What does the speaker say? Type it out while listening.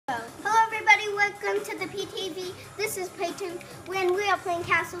welcome to the PTV. This is Peyton when we are playing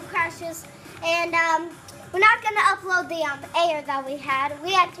Castle Crashers, and we're not gonna upload the air that we had.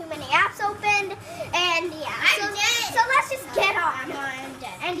 We had too many apps opened, and yeah. So let's just get on. I'm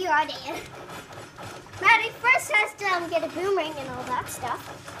dead. And you are dead. Maddie first has to get a boomerang and all that stuff,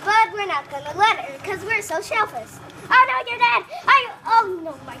 but we're not gonna let her because we're so selfish. Oh no, you're dead! Oh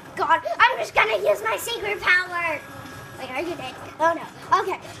no, my God! I'm just gonna use my secret power. Wait, are you dead? Oh no.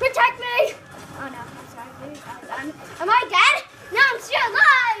 Okay, protect me! Oh no, I'm sorry. Am I dead? No, I'm still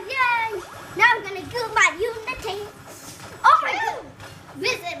alive! Yay! Now I'm gonna do my unity. Oh my God!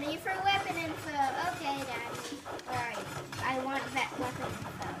 Visit me for weapon info. Okay, Daddy. Alright, I want that weapon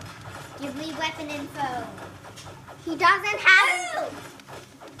info. Give me weapon info. He doesn't have it.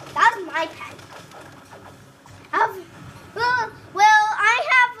 That's my pet. Well, I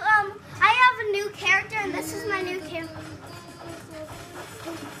have a new character, and this is my new character.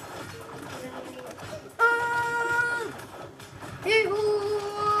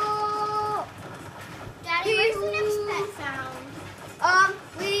 Daddy, where's the next pet found?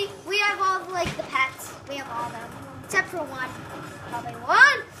 We have all like the pets. We have all of them, except for one. Probably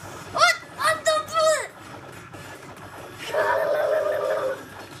one. What? On the foot.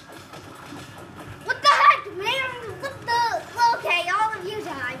 What the heck, man? Okay, all of you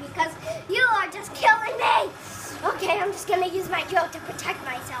die because you are just killing me. Okay, I'm just gonna use my drill to protect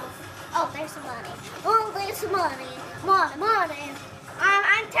myself. Oh, there's some money. Oh, there's some money. Money.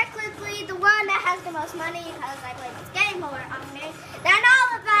 I'm technically the one that has the most money because I play this game more often than all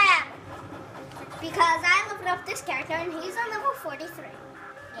of them. Because I leveled up this character and he's on level 43.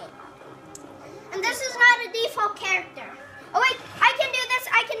 And this is not a default character. Oh wait, I can do this.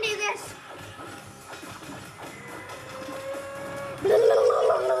 I can do this.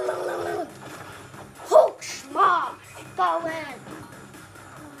 Hulk smash. Go in.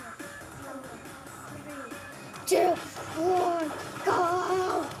 3, 2, 1,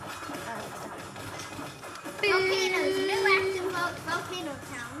 go. Volcanoes, no active volcano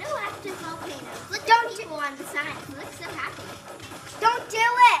town, no active volcanoes. Look Don't at people on the side. They look so happy. Don't do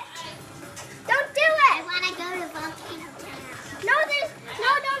it. Don't do I it. want to go to volcano town. No,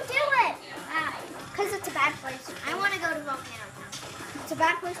 don't do it. Because it's a bad place. I want to go to volcano town. It's a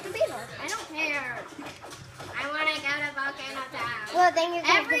bad place to be, though. I don't care. I want to go to volcano town. Well, then you're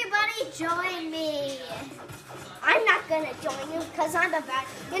gonna Everybody join me. I'm not gonna join you because I'm a bad.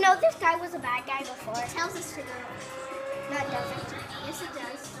 You know, this guy was a bad guy before. It tells us to go. No, it doesn't. Yes, it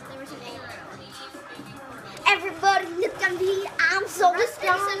does. There was an arrow. Everybody look at me. I'm so Residents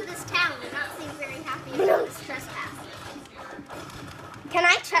strong. of this town do not seem very happy about this trespass. Can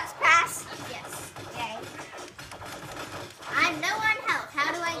I trespass? Yes. Yay. I'm low on health.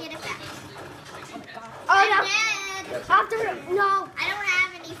 How do I get it back? Oh I'm no. dead. After no. I don't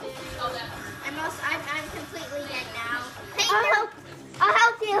have any food. I'm completely dead now. I'll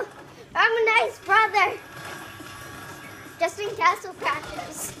help you. I'm a nice brother. Just in Castle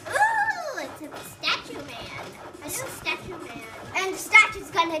Crashers. Ooh, it's a statue man. I know statue man. And the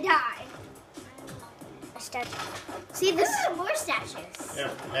statue's gonna die. A statue. See this? Ooh, more statues. Yeah,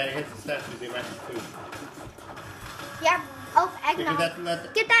 Maddie hit the statue, they might be food. Yeah. Oh, eggnog.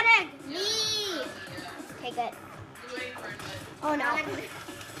 That, Get that egg. Me. Okay, good. Oh no.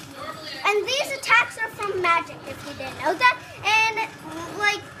 And these attacks are from magic, if you didn't know that. And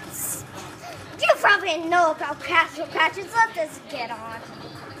like, you probably know about Castle Crashers. Let us get on.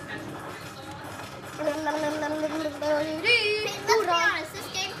 Hey, let's be honest. This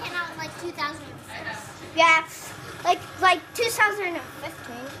game came out in like 2006. Yeah, like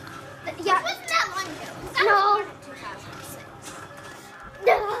 2015. Yeah. It wasn't that long ago. 'Cause I No. was born in 2006.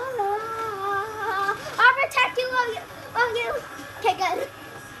 I'll protect you. Oh, you. Okay, good.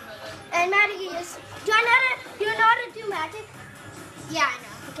 And Maddie, do you know how to do magic? Yeah, I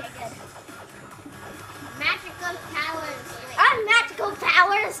know. Okay, good. Magical powers. Wait. I have magical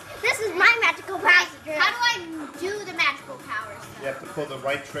powers. This is my magical powers. How do I do the magical powers? you have to pull the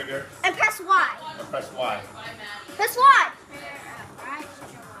right trigger And press Y. or press Y. Press Y.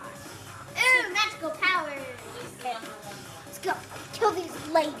 Ooh, magical powers. Okay, let's go. Kill these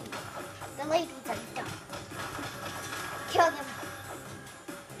ladies. The ladies are dumb. Kill them.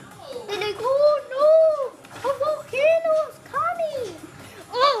 They're like, oh no, a volcano is coming.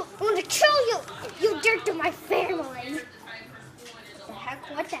 Oh, I'm gonna kill you. You dirt to my family.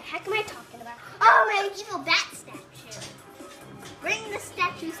 What the heck am I talking about? Oh, my evil bat statue. Bring the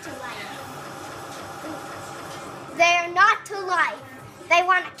statues to life. They are not to life. They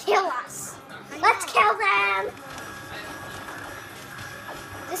want to kill us. Let's kill them.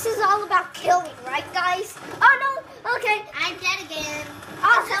 This is all about killing, right, guys? Oh no. Okay. I'm dead again.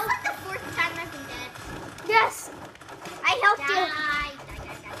 Oh, Is that like the 4th time I've been dead?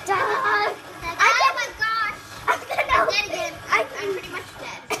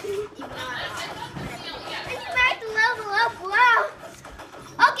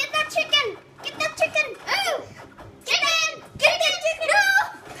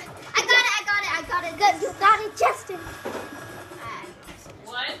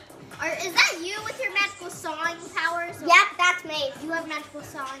 magical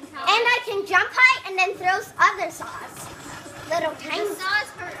sawing power. And I can jump high and then throw other saws. Little tiny The saws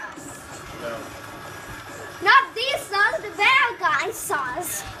hurt us. No. Not these saws, the bad guy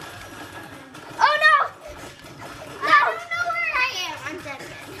saws. Oh no! I don't know where I am. I'm dead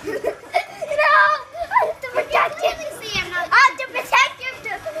again. No! I have to protect you. Really see, I'm not. I have to protect you.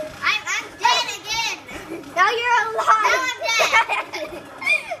 I'm dead again. Now you're alive. Now I'm dead.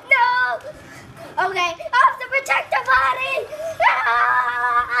 No! Okay, I have to protect the body.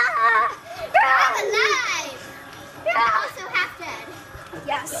 I'm alive. I'm also half dead.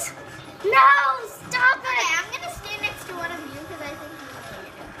 Yes. No! Stop Okay, it! I'm gonna stand next to one of you because I think you need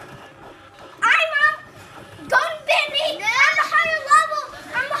it. I'm up! Don't bit me! No. I'm the higher level!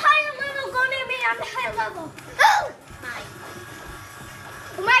 I'm the higher level! Go near me! I'm the higher level! Oh! Mine.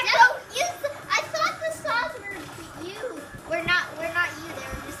 My No, I thought the saws were you. We're not you. They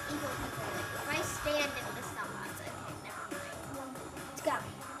were just evil people. If I stand in the saws, okay, never mind. Let's go.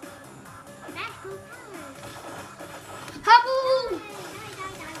 Magical powers. Haboom!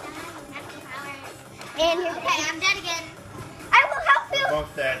 Magical powers. And you're Okay, dead. I'm dead again. I will help you!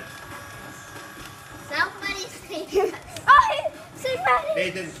 Both dead. Somebody save us. Oh, hey, see, Maddie. Hey,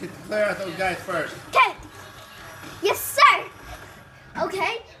 then clear out those guys first. Okay. Yes, sir.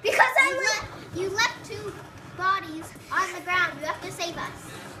 Okay, because You left two bodies on the ground. You have to save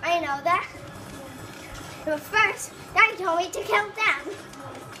us. I know that. But first, Daddy told me to kill them.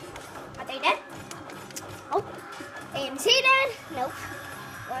 Are they dead? Oh. And is he dead? Nope.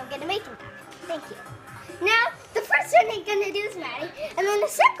 Well, I'm gonna make him die. Thank you. Now, the first one I'm gonna do is Maddie, and then the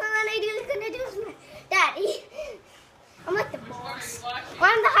second one I'm gonna do is Daddy. I'm like the boss. Well,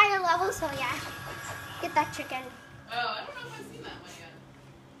 I'm the higher level, so yeah. Get that chicken. Oh, I don't know if I've seen that one yet.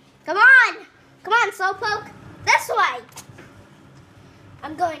 Come on! Come on, Slowpoke. This way!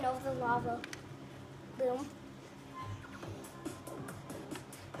 I'm going over the lava. Boom.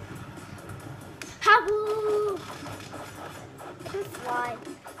 Haboo! I can fly.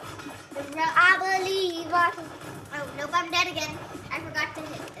 I believe I can. Oh, nope, I'm dead again. I forgot the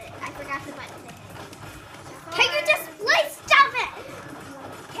button to hit. Can you just please stop it?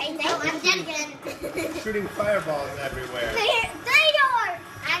 Okay, No, I'm dead again. Shooting fireballs everywhere. There you are!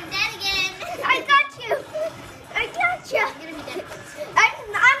 I'm dead again. I got you! I got you! I'm gonna be dead.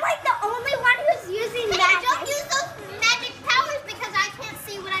 I'm like the only one who's using Hey, magic. don't use those magic powers because I can't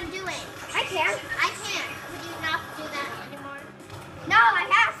see what I'm doing. I can. I can't. Would you not do that anymore? No, I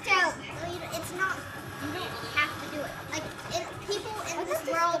have to. No, it's not. You don't have to do it. Like people in I this thought this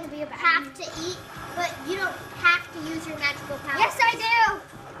was world gonna be a bad have to eat, but you don't have to use your magical powers. Yes, I do.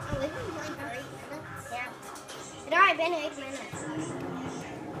 Oh, we've been playing for 8 minutes. Yeah. It already been 8 minutes.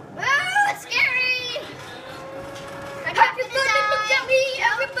 Oh, it's scary. Everybody look at me.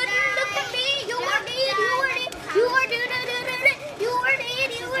 Everybody look at me. You are dead. You are dead. You are dead. You are dead.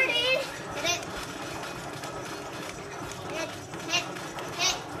 You are dead.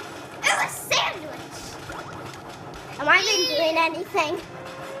 Hit. It was sandwich. Am I even doing anything?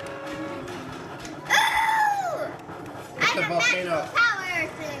 Ooh! Hit the I'm a volcano. magical power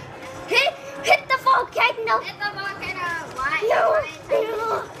thing. Hit the volcano. Hit the volcano. Why? No.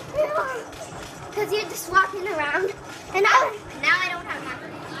 Because you're just walking around. And Now I don't have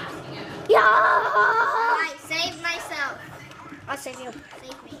magic. yeah. I saved myself. I'll save you.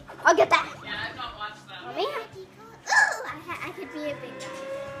 Save me. I'll get that. Yeah, I've not watched that. Oh, man. Ooh! I could be a big guy.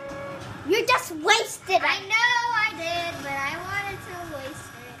 You just wasted I it. know I did, but I wanted to waste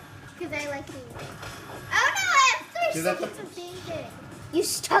it. Because I like being big. Oh no, I have 3 See, that's seconds of being big. You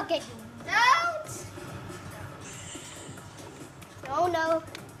stuck it. Don't! Oh no.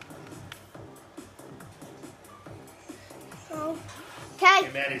 Oh. Okay.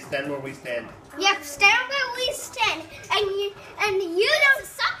 Hey, Maddie, stand where we stand. Yep. Stand where we stand, and you don't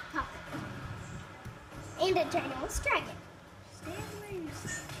Suck puppet. and a ginormous dragon. Stand where you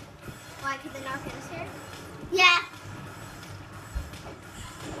stand. Why, because they're not going to share? Yeah.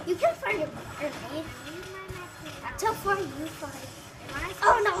 You can find a grenade. That's how far you find.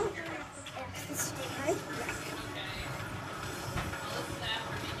 Oh no. Yes, this is right.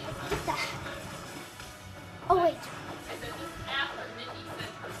 Get that. Oh wait. I said this after Nikki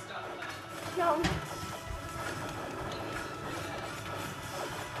sent her stuff back. No.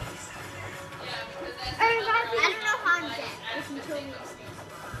 Yeah, because that's Everybody. I don't know how I'm dead. If you told me to stand.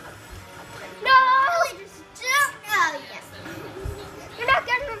 No. I just don't know. Yes. You're not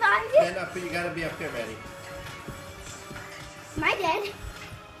gonna revive you. Stand up, but you gotta be up here, Maddie. Am I dead?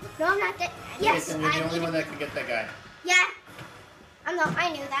 No, I'm not dead. Yes, Jason, you're the I only did. one that can get that guy. Yeah. I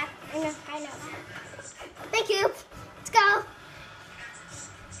knew that. I know that. Thank you. Let's go.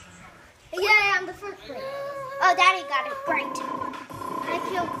 Yeah, I'm the first one. Oh, Daddy got it. Great.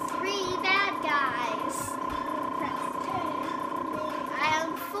 killed 3 bad guys. I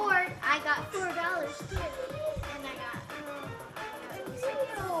own 4. I got $4 too. And I got.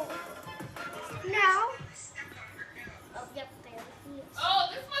 Now, Oh, yep, there. Oh,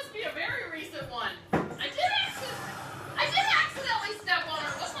 this must be a very recent one. I did accidentally step on her.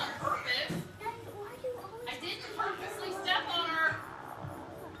 It wasn't on purpose. I didn't purposely step on her.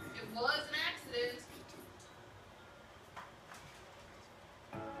 It was an accident.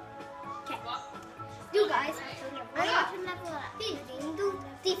 okay, What? you guys, I got to level up.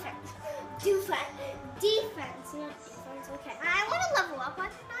 defense, not defense. Okay. I want to level up. Why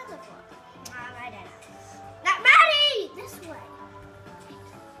didn't I level up? I don't know. Not Maddie! This way.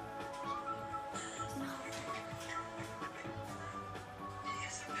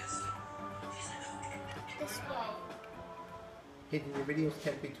 This way. Hayden, your videos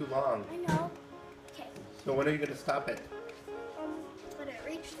can't be too long. I know. Okay. So when are you going to stop it? When it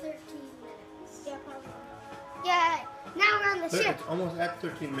reached 13 minutes. Yeah, probably. Yeah. Now we're on the ship. It's almost at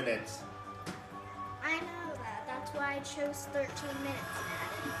 13 minutes. I know that. That's why I chose 13 minutes,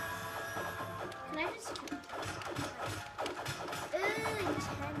 Maddie. Can I just... Ooh, intense.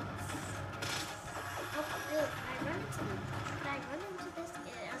 Oh, ew, can I run into this?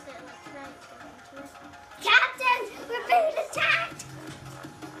 Yeah, is it like, can I go into it? Captain, we're being attacked.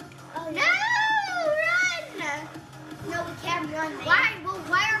 Oh, no! Run! No, we can't run.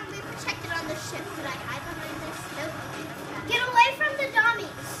 Why aren't we protected on the ship? Could I hide behind this? Nope. Get away from the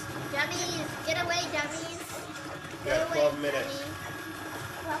dummies. Dummies, get away, dummies. You have 12 minutes.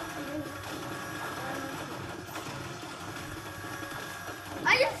 dummy.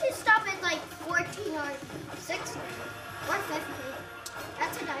 I usually stop at like 14 or 16 or 15.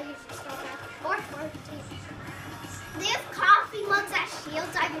 That's what I usually stop at. Or 14. They have coffee mugs as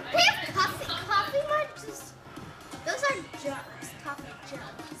shields. I would They have coffee mugs. Those are jugs. Coffee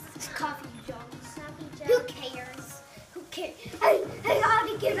jugs. coffee jugs. Coffee Who jugs. cares? Who cares? I ought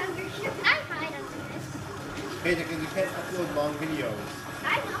to get under here. I hide under this. Hayden, because you can't upload long videos.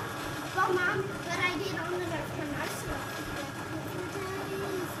 I know. Well, Mom, but I did on the commercial.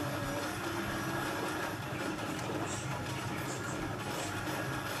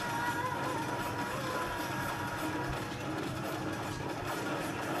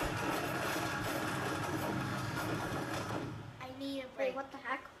 I need a Wait, break. what the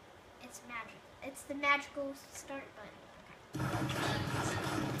heck? It's magic. It's the magical start button.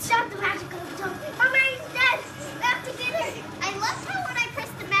 Stop the magical jump. Mama is dead. We have to get her. I love how when I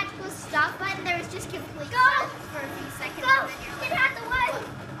pressed the magical stop button, there was just complete Go! silence for a few seconds. Go. And then you're Get like, out the way.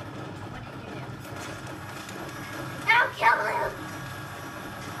 what did you do? I'll kill him.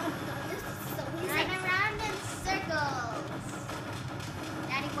 Oh my God, this is so easy. Run around in circles.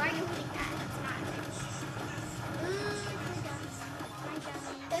 Daddy, why are you hitting that? That's not. Ooh, my dummy.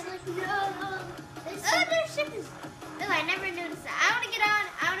 They're like, no. Oh, their ship is. Oh, I never noticed that. I want to get on.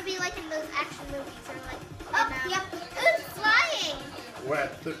 I want to be like in those action movies or like. Yep. Ooh, it's flying. We're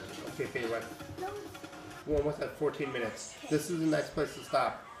at okay, we're at, No, we're almost at 14 minutes. This is a nice place to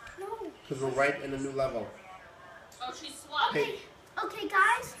stop no. because we're right in a new level. Oh, she's swapping. Hey, Okay,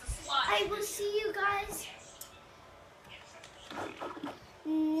 guys. Swap. I will see you guys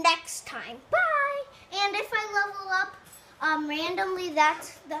next time. Bye. And if I level up randomly,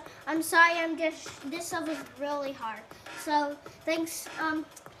 I'm sorry. This level is really hard. So thanks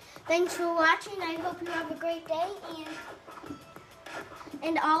for watching. I hope you have a great day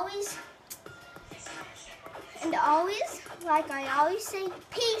and always, like I always say,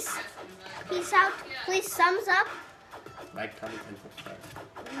 peace. Peace out. Please thumbs up. like, comment, and subscribe.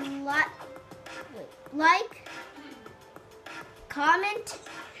 Like,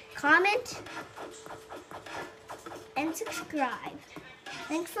 comment, and subscribe.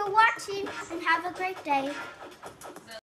 Thanks for watching and have a great day.